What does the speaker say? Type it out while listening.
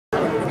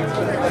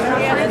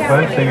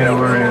was thinking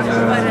over in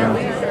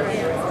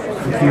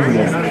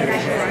Cuba.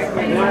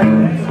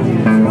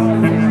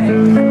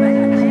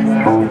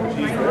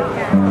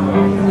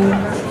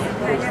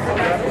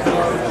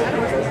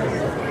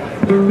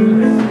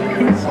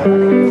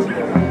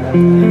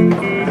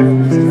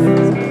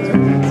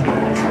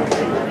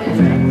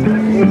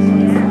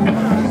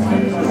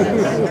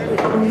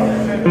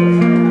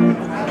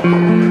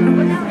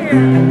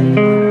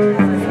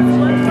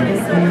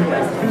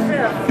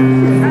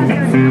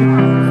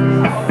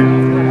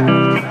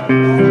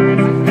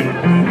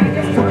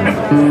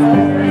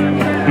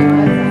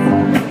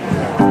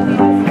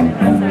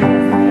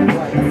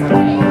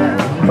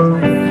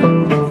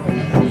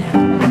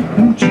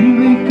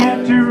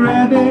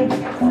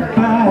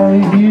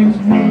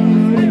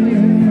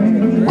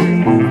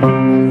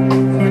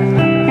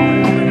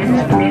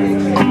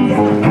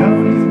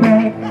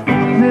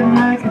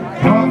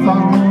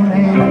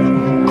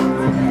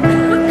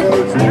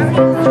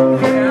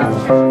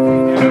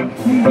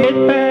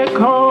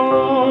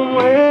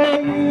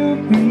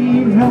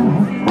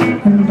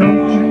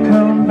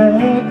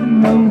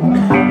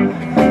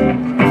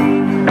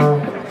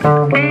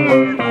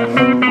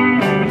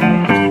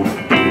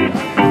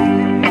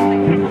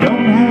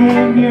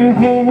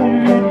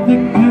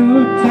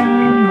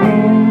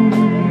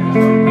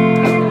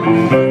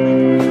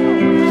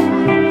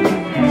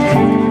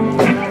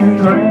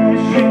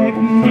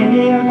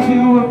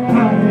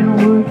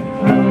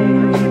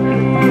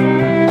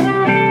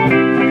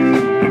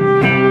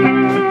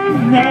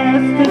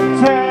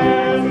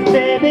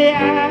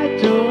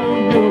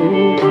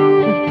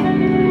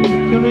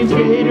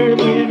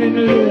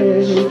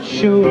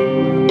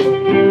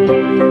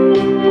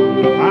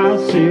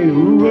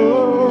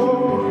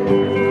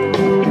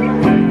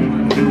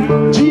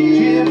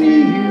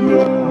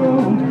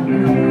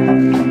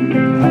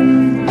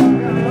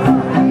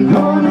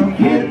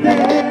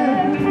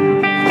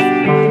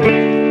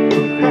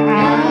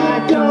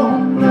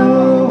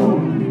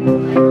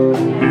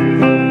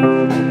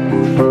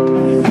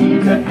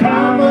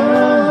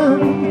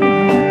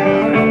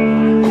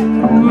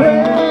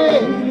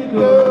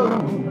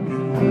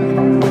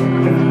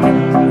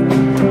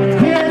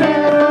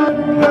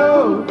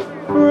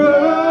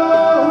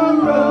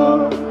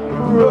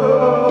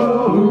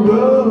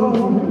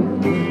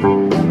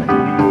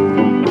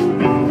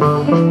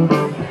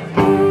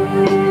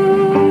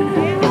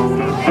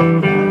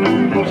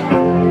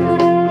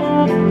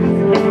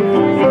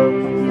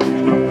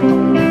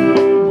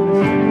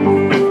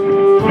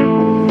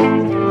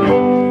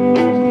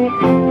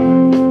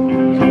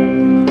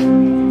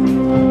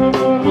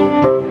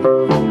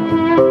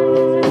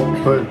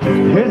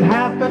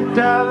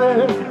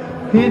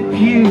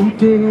 If you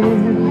did,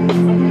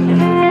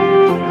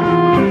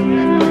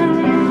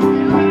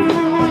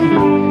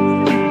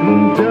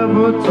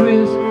 double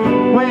twist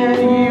when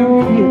you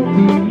hit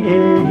the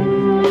end.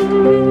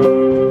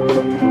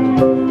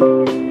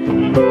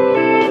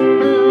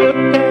 Look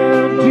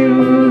down to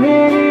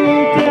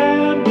lay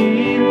down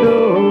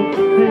below,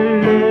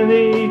 and then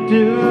they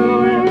do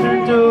in the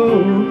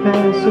door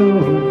pass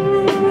over.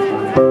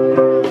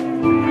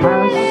 I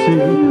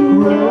say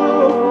roll.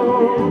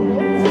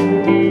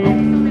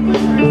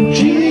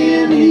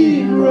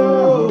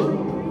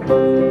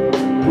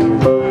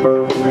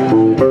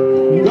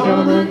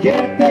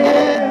 Get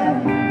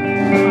there.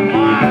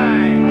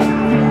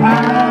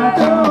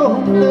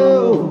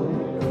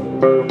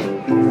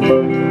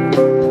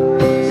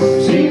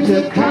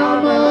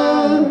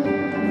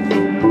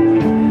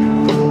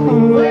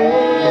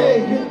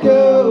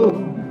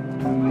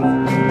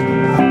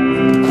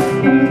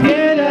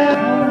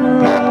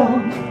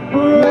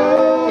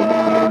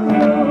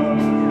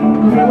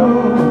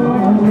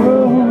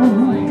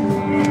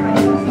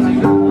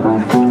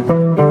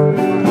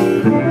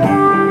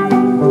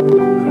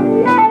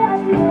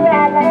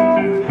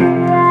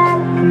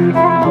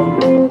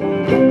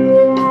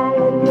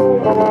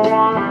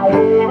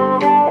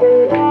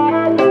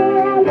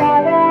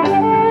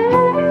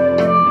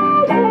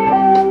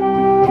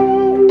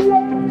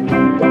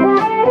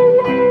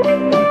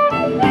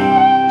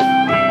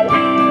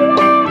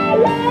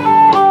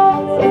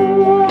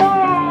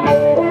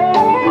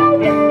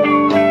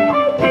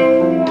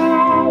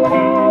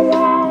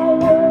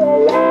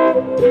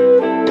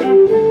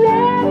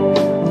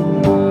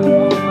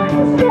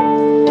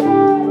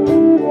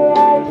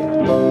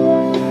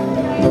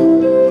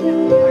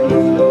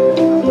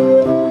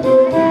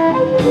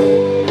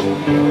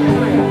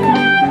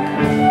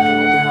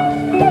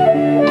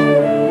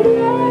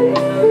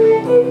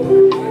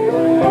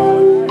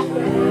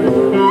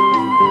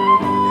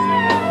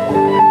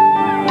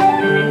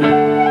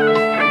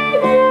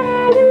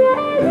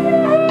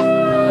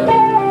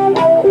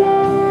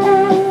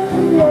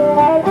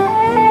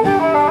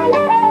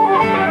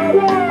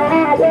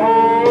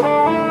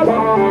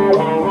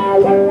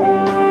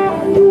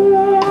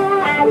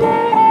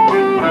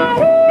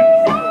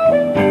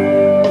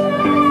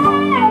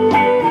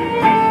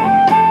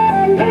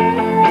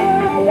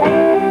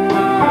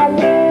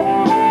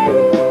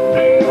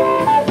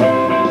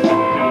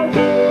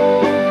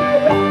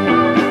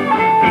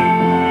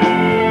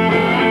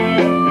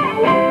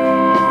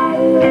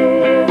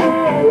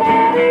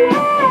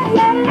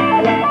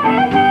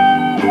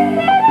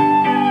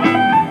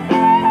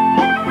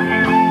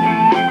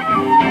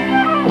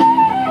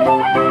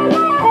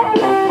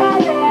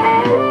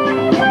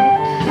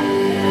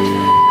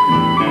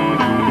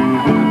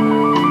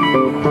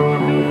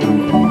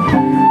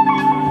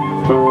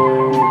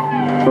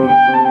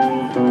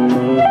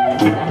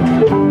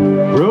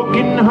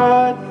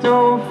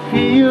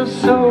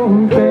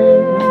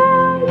 bad.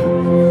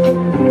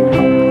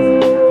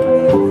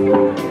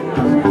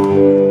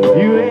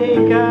 You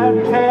ain't got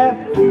half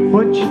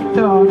what you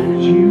thought that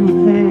you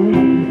had.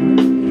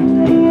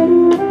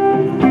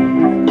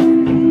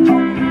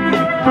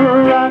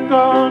 Rock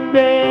on,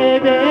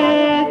 baby,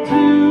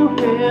 to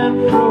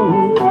and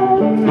fro,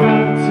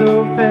 not so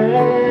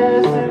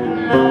fast and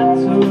not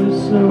so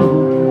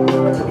slow.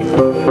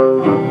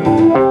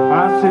 I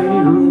say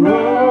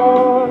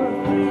roll,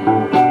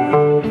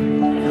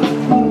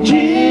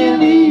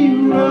 gently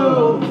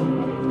roll.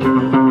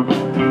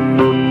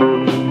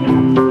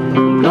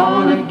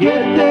 Gonna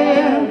get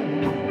there,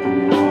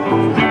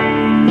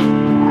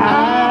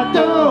 I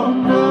don't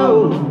know.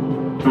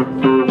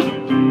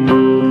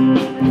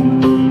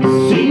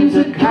 Seems a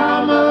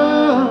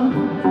common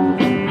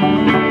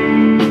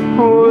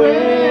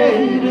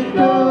way to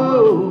go.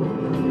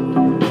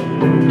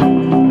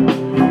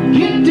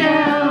 Get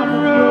down the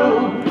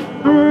road,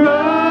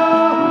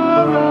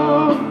 roll,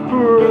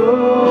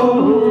 roll,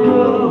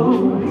 roll.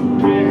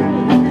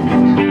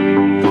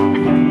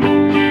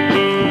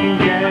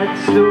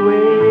 That's the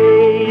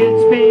way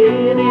it's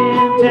been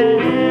in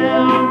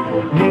town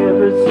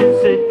ever since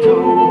they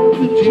tore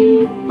the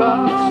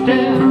jukebox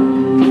down.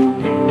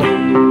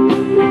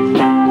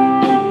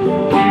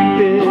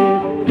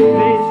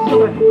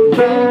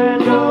 Burn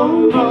no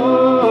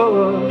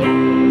more.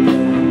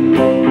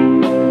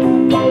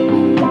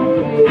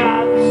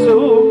 Not so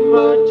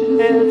much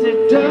as it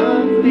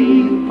done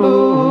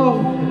before.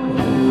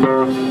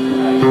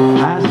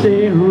 I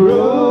say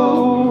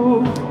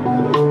roll,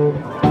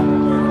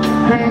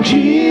 and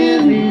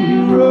gently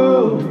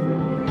roll.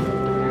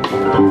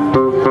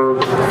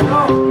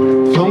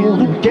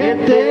 Gonna get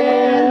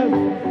there,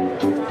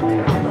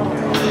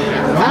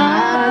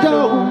 I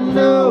don't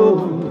know.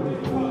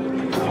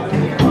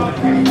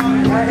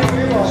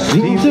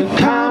 Seems a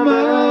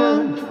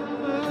common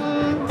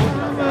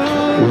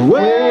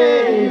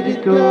way to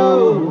go.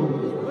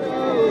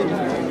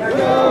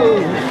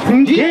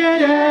 Get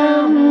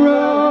down,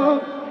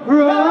 roll,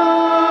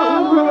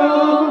 roll,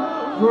 roll,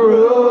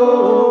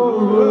 roll,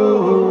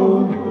 roll.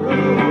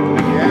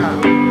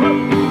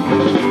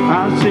 I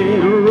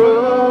said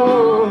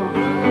roll,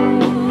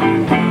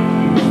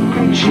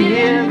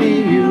 gently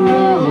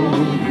roll.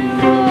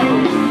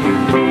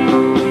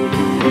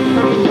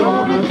 I'm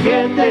gonna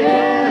get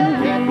there.